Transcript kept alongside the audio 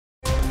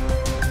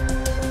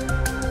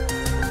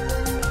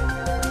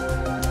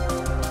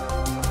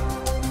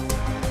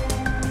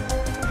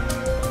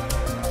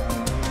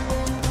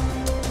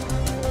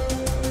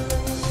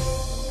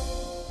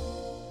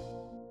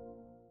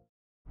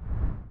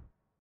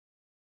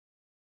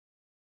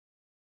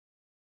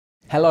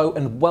Hello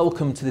and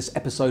welcome to this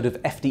episode of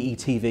FDE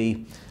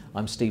TV.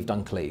 I'm Steve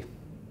Dunkley.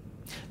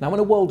 Now, in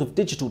a world of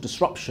digital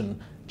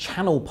disruption,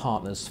 channel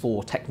partners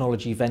for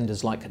technology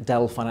vendors like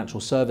Dell Financial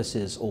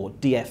Services or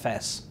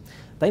DFS,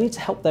 they need to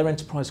help their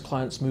enterprise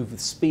clients move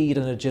with speed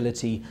and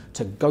agility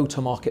to go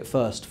to market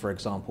first, for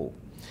example,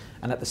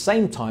 and at the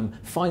same time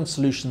find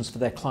solutions for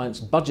their clients'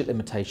 budget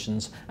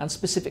limitations and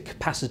specific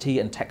capacity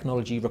and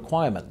technology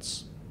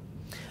requirements.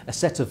 A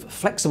set of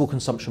flexible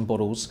consumption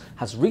models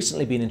has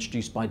recently been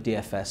introduced by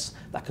DFS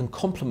that can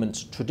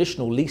complement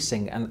traditional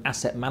leasing and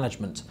asset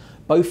management,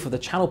 both for the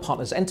channel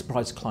partners'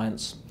 enterprise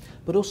clients,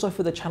 but also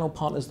for the channel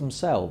partners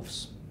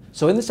themselves.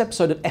 So in this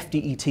episode of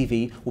FDE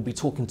TV, we'll be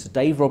talking to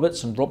Dave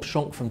Roberts and Rob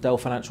Schonk from Dell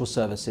Financial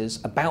Services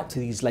about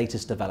these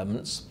latest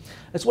developments,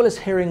 as well as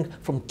hearing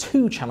from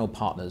two channel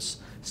partners,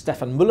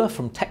 Stefan Mueller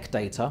from Tech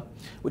Data,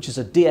 which is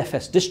a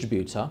DFS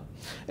distributor,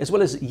 as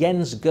well as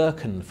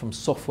Gerken from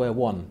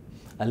SoftwareONE,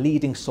 a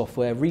leading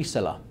software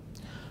reseller.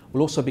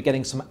 We'll also be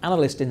getting some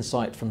analyst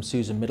insight from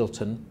Susan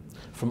Middleton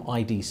from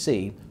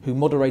IDC, who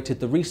moderated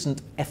the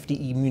recent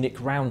FDE Munich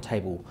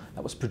roundtable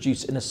that was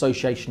produced in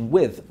association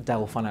with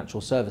Dell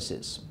Financial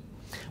Services.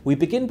 We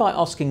begin by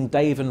asking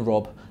Dave and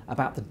Rob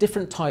about the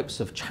different types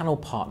of channel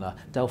partner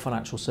Dell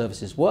Financial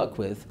Services work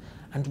with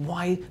and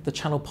why the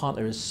channel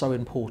partner is so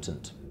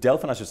important. Dell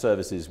Financial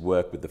Services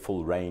work with the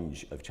full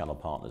range of channel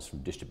partners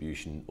from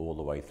distribution all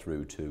the way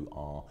through to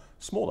our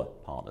smaller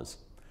partners.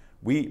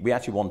 We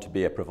actually want to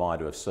be a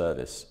provider of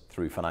service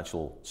through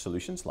financial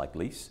solutions like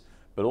lease,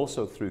 but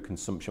also through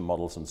consumption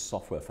models and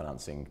software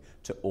financing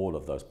to all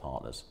of those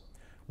partners.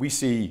 We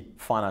see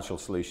financial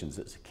solutions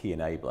as a key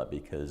enabler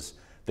because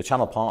the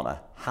channel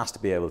partner has to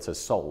be able to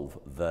solve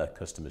the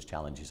customers'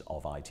 challenges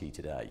of IT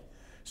today.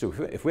 So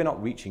if we're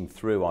not reaching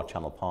through our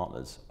channel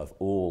partners of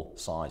all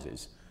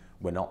sizes,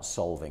 we're not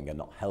solving and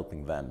not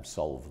helping them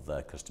solve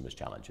their customers'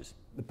 challenges.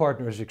 The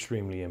partner is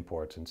extremely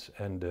important,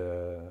 and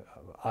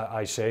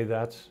I say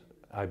that.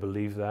 I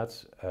believe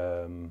that.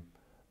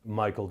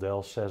 Michael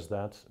Dell says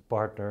that.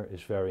 Partner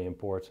is very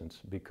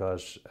important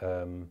because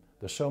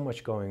there's so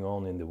much going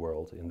on in the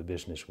world, in the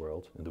business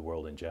world, in the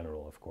world in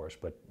general, of course,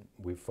 but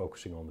we're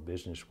focusing on the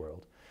business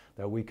world,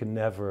 that we can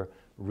never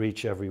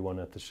reach everyone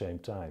at the same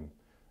time.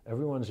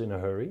 Everyone's in a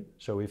hurry,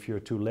 so if you're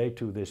too late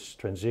to this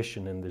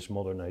transition and this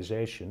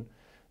modernization,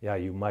 yeah,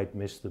 you might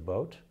miss the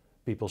boat.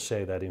 People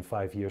say that in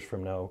 5 years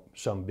from now,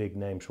 some big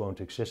names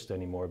won't exist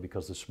anymore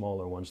because the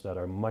smaller ones that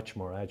are much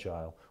more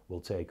agile will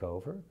take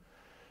over.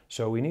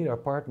 So we need our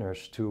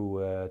partners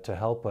to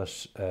help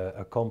us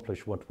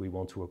accomplish what we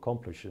want to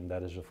accomplish, and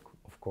that is,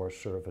 of course,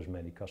 serve as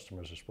many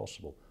customers as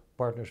possible.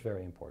 Partners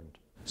very important.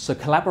 So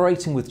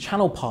collaborating with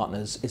channel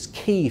partners is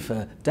key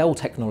for Dell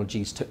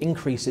Technologies to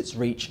increase its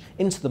reach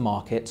into the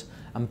market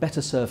and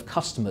better serve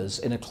customers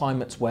in a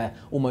climate where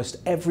almost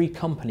every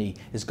company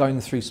is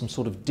going through some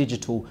sort of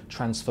digital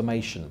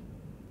transformation.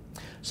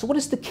 So what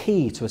is the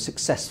key to a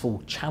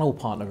successful channel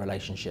partner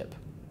relationship?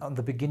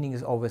 The beginning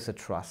is always a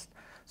trust.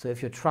 So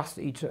if you trust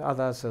each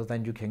other, so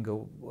then you can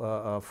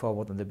go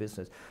forward in the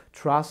business.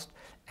 Trust,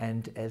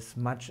 and as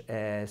much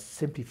as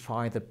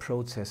simplify the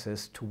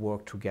processes to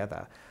work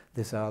together.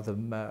 These are the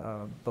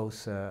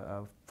both,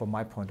 from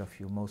my point of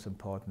view, most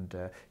important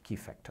key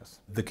factors.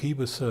 The key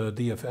with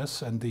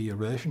DFS and the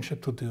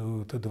relationship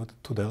to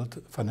Dell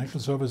Financial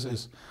Services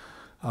is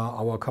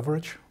our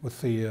coverage with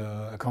the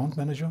account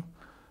manager,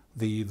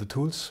 the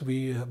tools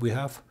we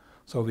have,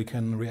 so we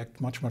can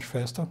react much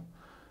faster.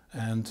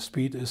 And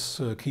speed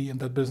is key in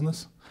that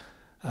business.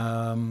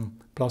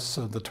 Plus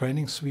the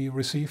trainings we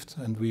received,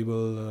 and we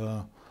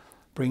will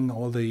bring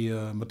all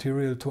the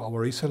material to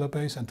our reseller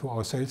base and to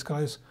our sales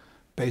guys.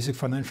 Basic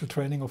financial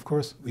training, of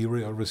course. We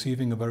are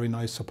receiving a very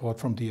nice support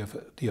from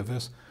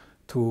DFS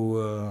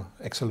to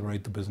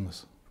accelerate the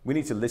business. We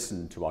need to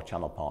listen to our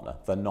channel partner.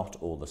 They're not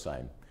all the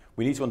same.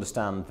 We need to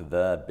understand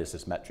their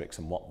business metrics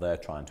and what they're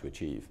trying to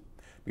achieve.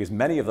 Because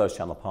many of those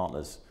channel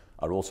partners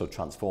are also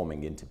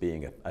transforming into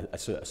being a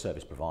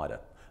service provider,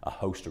 a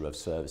hoster of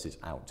services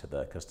out to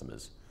their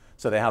customers.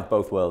 So they have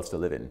both worlds to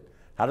live in.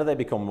 How do they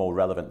become more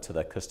relevant to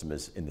their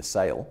customers in the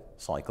sale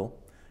cycle?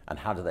 And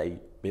how do they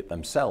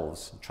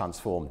themselves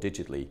transform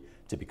digitally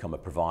to become a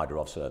provider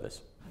of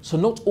service? So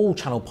not all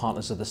channel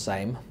partners are the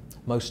same.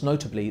 Most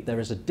notably, there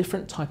is a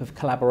different type of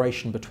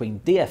collaboration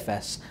between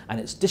DFS and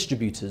its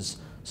distributors,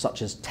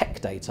 such as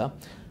Tech Data,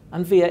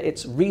 and via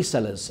its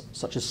resellers,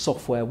 such as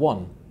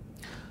SoftwareONE.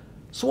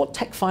 So what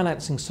tech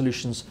financing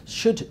solutions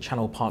should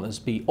channel partners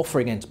be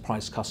offering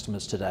enterprise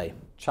customers today?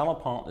 Channel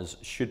partners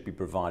should be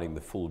providing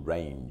the full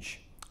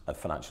range of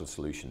financial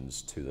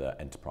solutions to their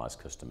enterprise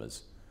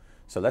customers.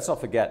 So let's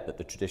not forget that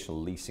the traditional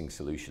leasing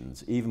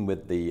solutions, even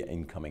with the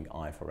incoming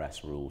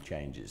IFRS rule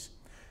changes,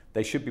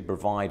 they should be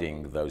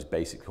providing those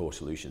basic core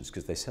solutions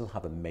because they still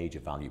have a major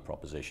value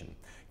proposition.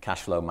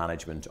 Cash flow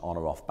management on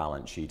or off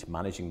balance sheet,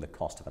 managing the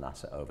cost of an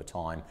asset over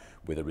time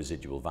with a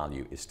residual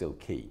value is still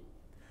key.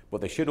 What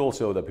they should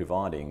also be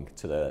providing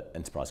to their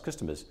enterprise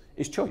customers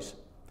is choice.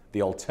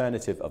 The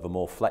alternative of a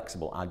more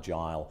flexible,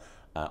 agile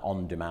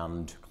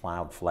on-demand,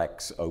 cloud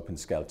flex, open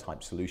scale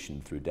type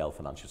solution through Dell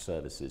Financial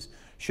Services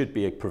should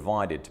be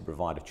provided to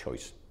provide a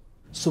choice.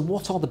 So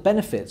what are the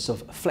benefits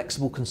of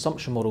flexible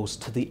consumption models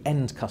to the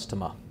end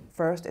customer?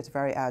 First, it's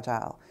very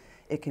agile.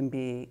 It can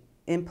be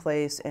in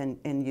place and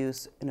in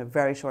use in a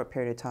very short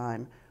period of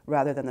time,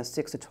 rather than the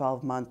 6 to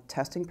 12 month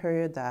testing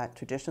period that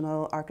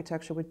traditional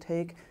architecture would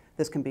take.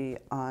 This can be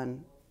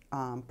on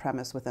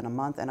premise within a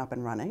month and up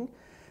and running.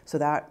 So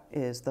that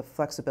is, the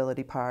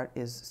flexibility part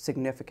is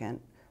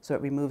significant. So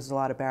it removes a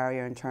lot of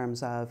barrier in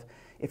terms of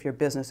if your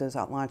business is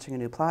out launching a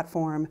new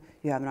platform,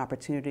 you have an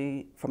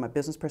opportunity from a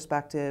business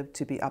perspective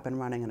to be up and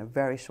running in a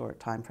very short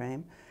time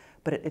frame.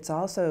 But it's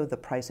also the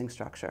pricing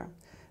structure.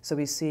 So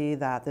we see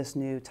that this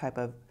new type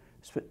of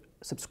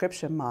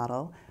subscription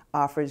model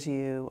offers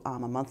you a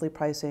monthly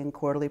pricing,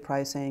 quarterly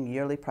pricing,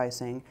 yearly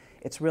pricing.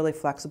 It's really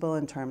flexible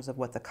in terms of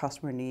what the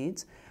customer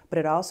needs, but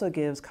it also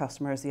gives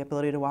customers the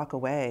ability to walk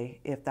away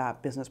if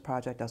that business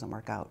project doesn't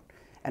work out.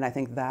 And I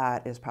think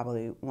that is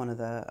probably one of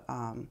the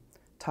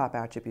top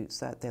attributes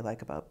that they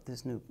like about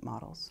these new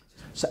models.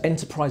 So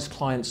enterprise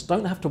clients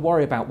don't have to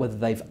worry about whether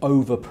they've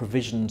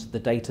over-provisioned the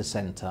data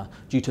center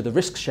due to the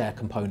risk share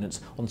components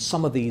on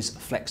some of these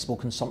flexible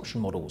consumption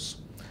models.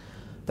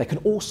 They can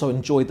also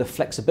enjoy the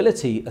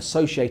flexibility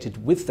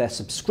associated with their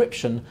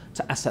subscription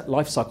to asset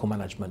lifecycle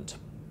management.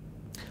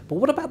 But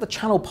what about the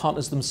channel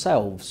partners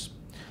themselves?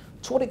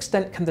 To what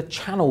extent can the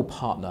channel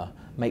partner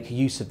make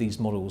use of these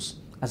models,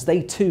 as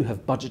they too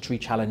have budgetary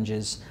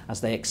challenges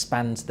as they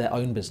expand their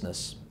own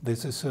business?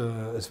 This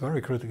is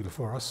very critical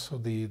for us, so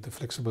the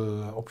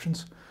flexible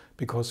options,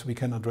 because we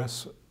can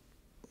address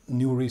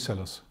new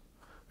resellers.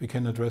 We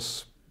can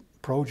address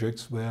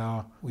projects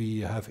where we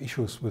have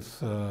issues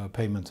with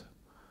payment.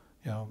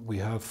 Yeah,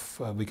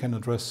 we can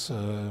address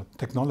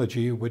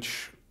technology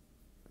which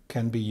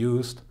can be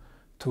used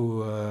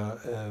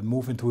to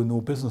move into a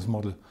new business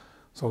model.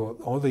 So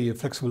all the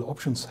flexible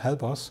options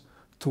help us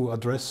to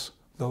address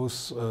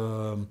those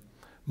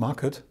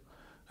market.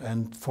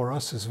 And for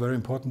us, it's very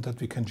important that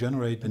we can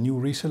generate a new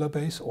reseller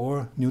base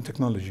or new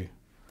technology.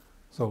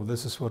 So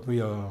this is what we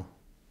are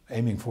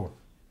aiming for.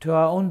 To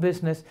our own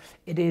business,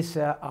 it is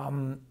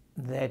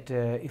that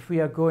if we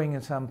are going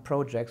in some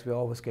projects, we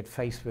always get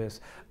faced with,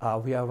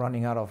 we are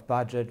running out of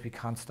budget, we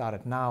can't start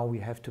it now, we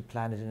have to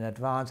plan it in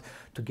advance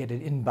to get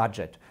it in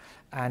budget.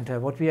 And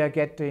what we are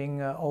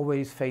getting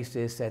always faced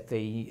is that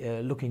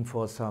they looking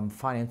for some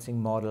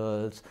financing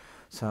models,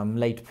 some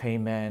late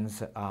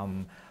payments.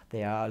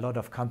 There are a lot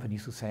of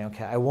companies who say,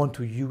 okay, I want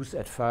to use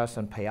at first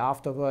and pay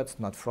afterwards,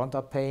 not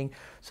front-up paying.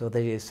 So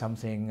that is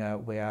something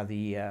where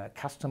the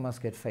customers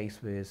get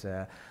faced with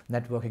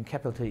net working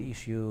capital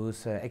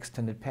issues,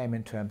 extended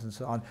payment terms and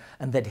so on.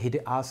 And that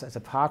hit us as a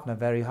partner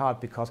very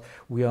hard, because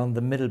we are in the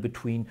middle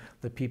between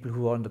the people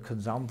who are on the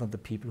consumption and the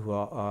people who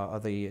are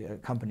the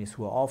companies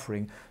who are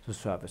offering the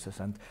services.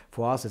 And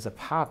for us as a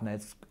partner,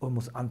 it's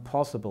almost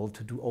impossible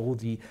to do all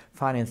the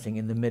financing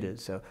in the middle.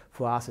 So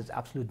for us, it's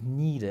absolutely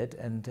needed,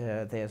 and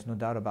there's no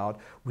doubt about,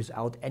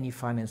 without any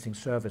financing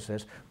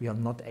services, we are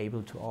not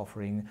able to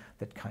offering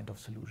that kind of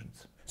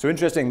solutions. So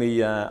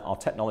interestingly, our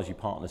technology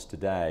partners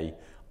today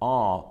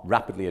are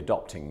rapidly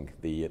adopting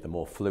the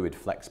more fluid,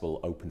 flexible,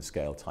 open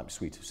scale type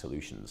suite of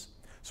solutions.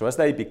 So as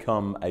they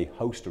become a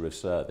hoster of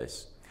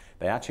service,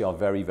 they actually are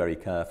very, very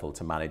careful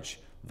to manage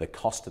the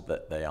cost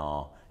that they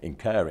are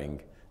incurring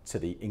to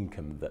the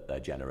income that they're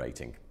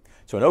generating.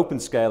 So an open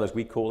scale, as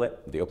we call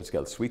it, the open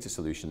scale suite of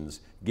solutions,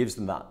 gives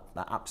them that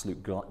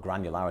absolute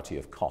granularity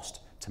of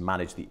cost to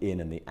manage the in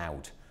and the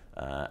out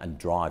and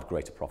drive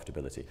greater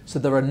profitability. So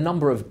there are a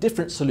number of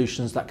different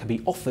solutions that can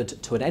be offered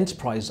to an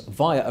enterprise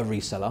via a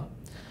reseller,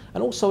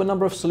 and also a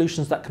number of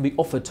solutions that can be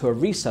offered to a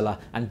reseller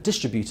and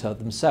distributor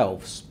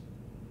themselves.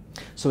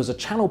 So as a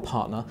channel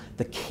partner,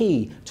 the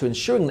key to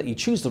ensuring that you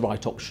choose the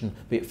right option,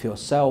 be it for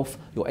yourself,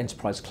 your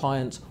enterprise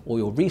client, or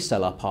your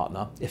reseller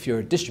partner, if you're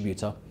a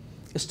distributor,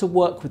 is to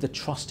work with a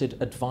trusted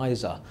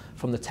advisor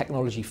from the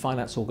technology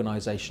finance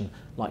organization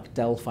like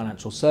Dell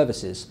Financial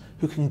Services,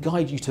 who can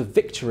guide you to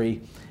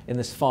victory in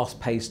this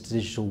fast-paced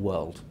digital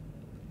world.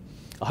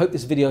 I hope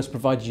this video has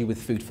provided you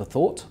with food for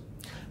thought.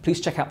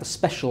 Please check out the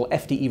special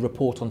FDE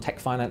report on tech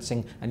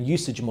financing and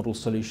usage model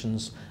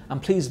solutions,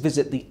 and please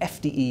visit the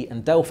FDE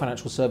and Dell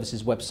Financial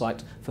Services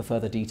website for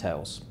further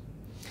details.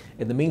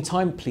 In the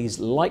meantime, please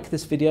like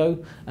this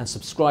video and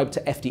subscribe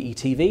to FDE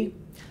TV.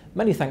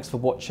 Many thanks for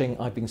watching.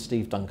 I've been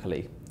Steve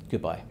Dunkley.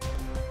 Goodbye.